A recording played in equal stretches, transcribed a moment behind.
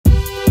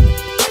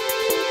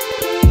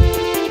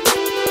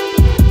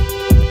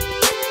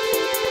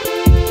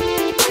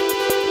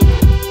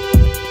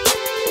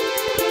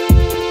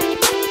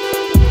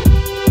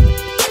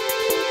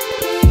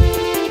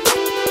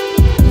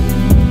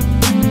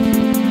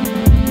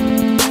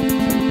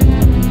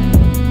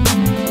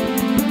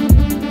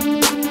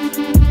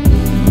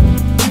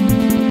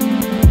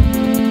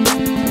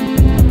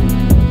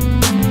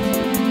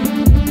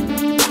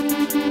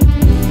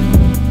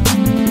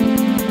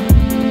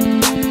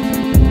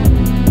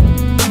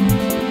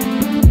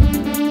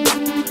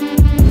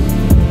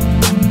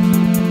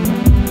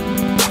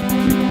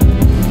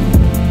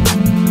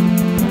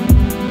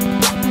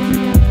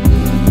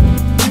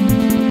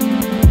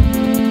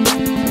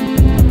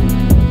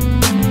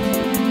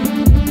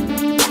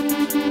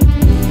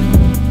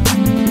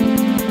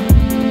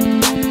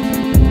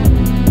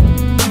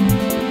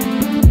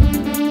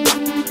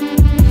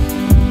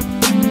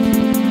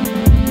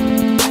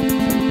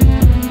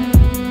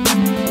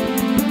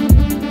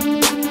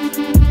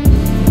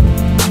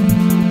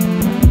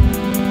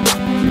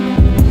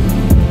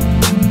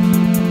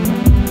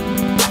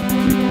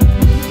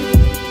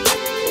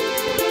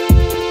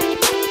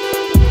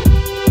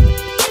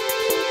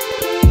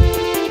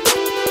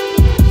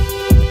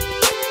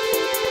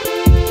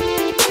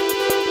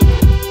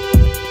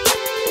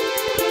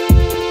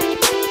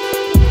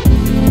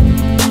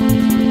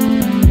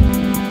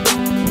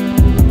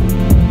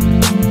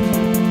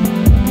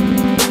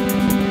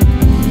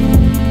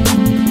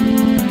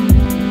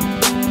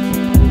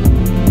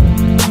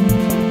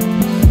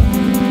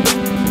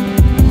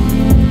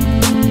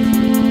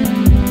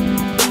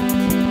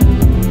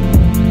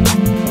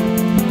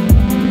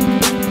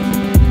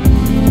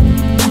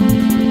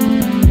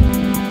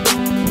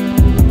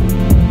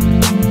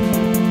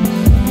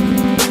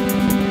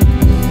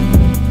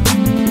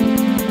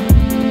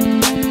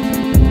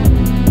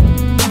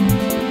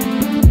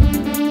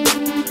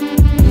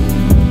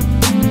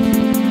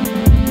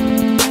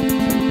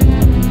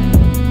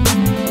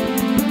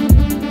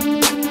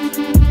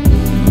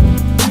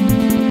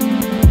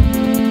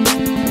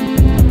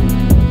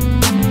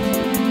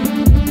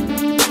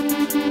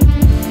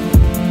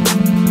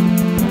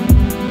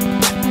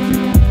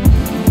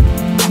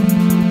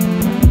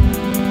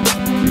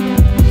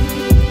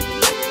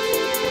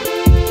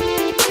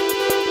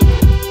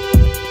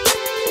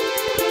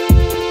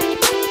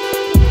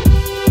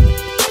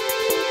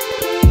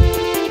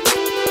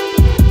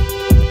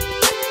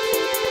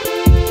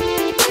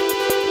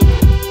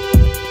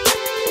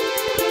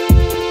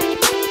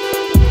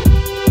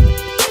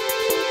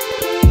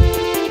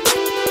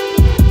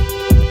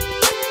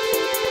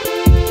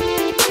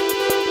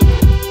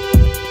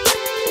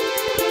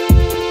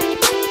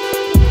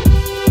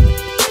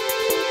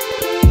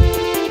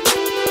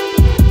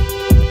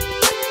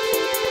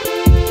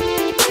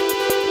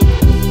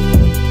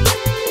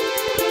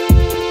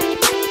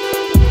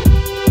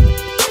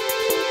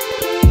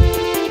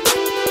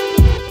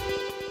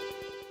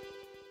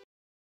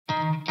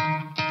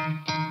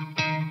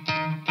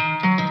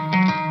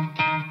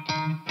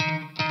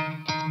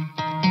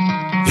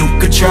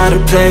try to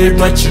play,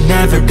 but you're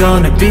never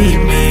gonna beat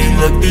me.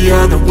 Look the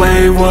other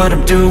way, what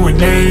I'm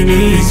doing ain't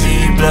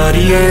easy.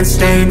 Bloody hands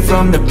stained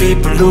from the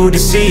people who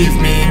deceive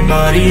me.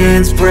 Muddy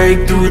hands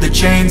break through the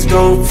chains,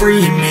 go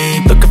free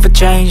me. Looking for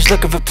change,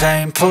 looking for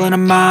pain, pulling a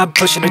mob,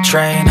 pushing a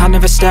train. I'll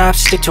never stop,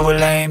 stick to a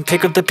lane,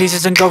 pick up the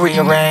pieces and go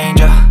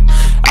rearrange.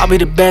 I'll be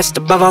the best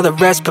above all the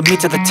rest, put me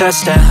to the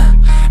test and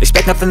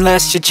expect nothing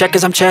less. You check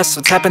as I'm chess,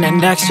 what's happening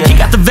next? Yeah. He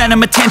got the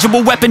venom, a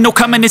tangible weapon, no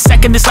coming in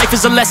second. This life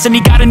is a lesson.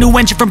 He got a new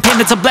engine from pain,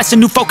 it's a blessing.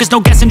 New focus,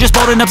 no guessing, just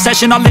bold and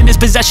obsession. All in his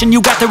possession,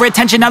 you got their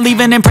attention. I leave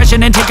an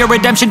impression and take a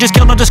redemption. Just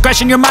kill, no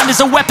discretion. Your mind is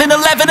a weapon.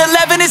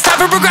 11-11, it's time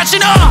for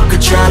progression. You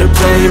could try to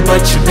play, but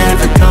you're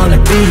never gonna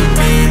beat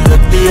me.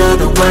 Look the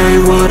other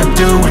way, what I'm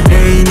doing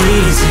ain't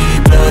easy.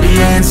 Bloody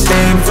hands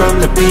stained from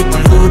the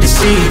people who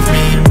deceive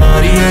me.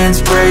 Muddy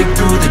hands break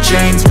through the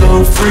chains,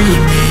 go free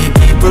me.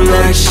 People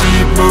like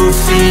sheep move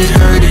feet,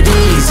 hurt it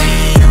easy.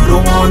 You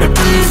don't wanna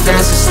be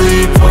fast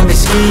asleep when they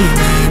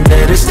scheming.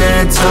 Better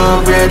stand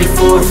tall, ready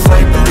for a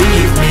fight,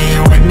 believe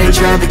me. When they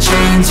try the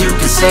chains, you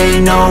can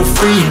say no,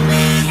 free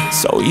me.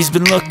 So he's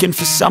been looking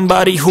for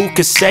somebody who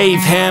could save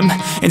him,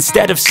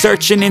 instead of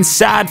searching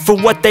inside for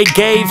what they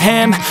gave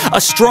him. A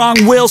strong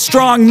will,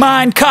 strong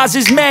mind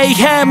causes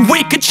mayhem.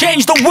 We could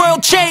change the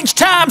world, change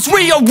times,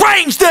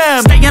 rearrange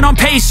them. Staying on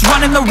pace,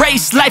 running the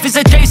race. Life is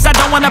a chase, I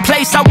don't want a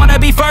place, I wanna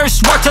be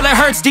first. Work till it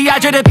hurts,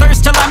 dehydrated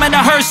thirst till I'm in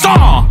a hearse.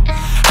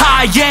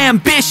 High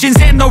ambitions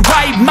and the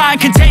right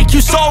mind can take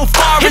you so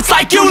far. It's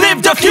like you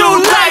lived a few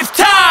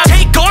lifetimes.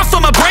 Take off,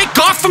 I'ma break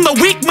off from the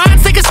weak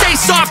minds. They can stay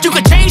soft, you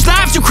can change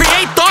lives, you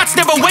create thoughts,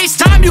 never waste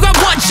time. You got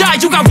one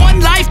shot, you got one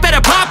life,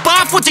 better pop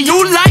off. What do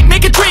you like?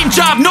 Make a dream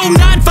job. No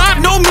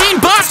 9-5, no mean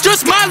boss,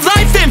 just my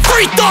life and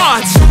free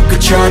thoughts. You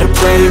could try to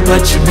play,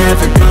 but you're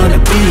never gonna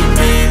beat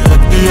me.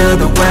 Look the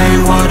other way,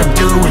 what I'm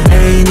doing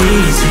ain't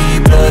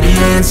easy. Bloody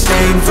hands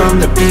stained from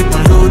the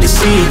people who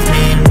deceive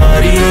me.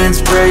 Muddy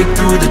hands break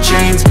through the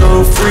chains,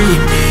 go free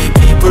me.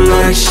 People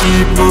like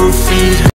sheep move feet.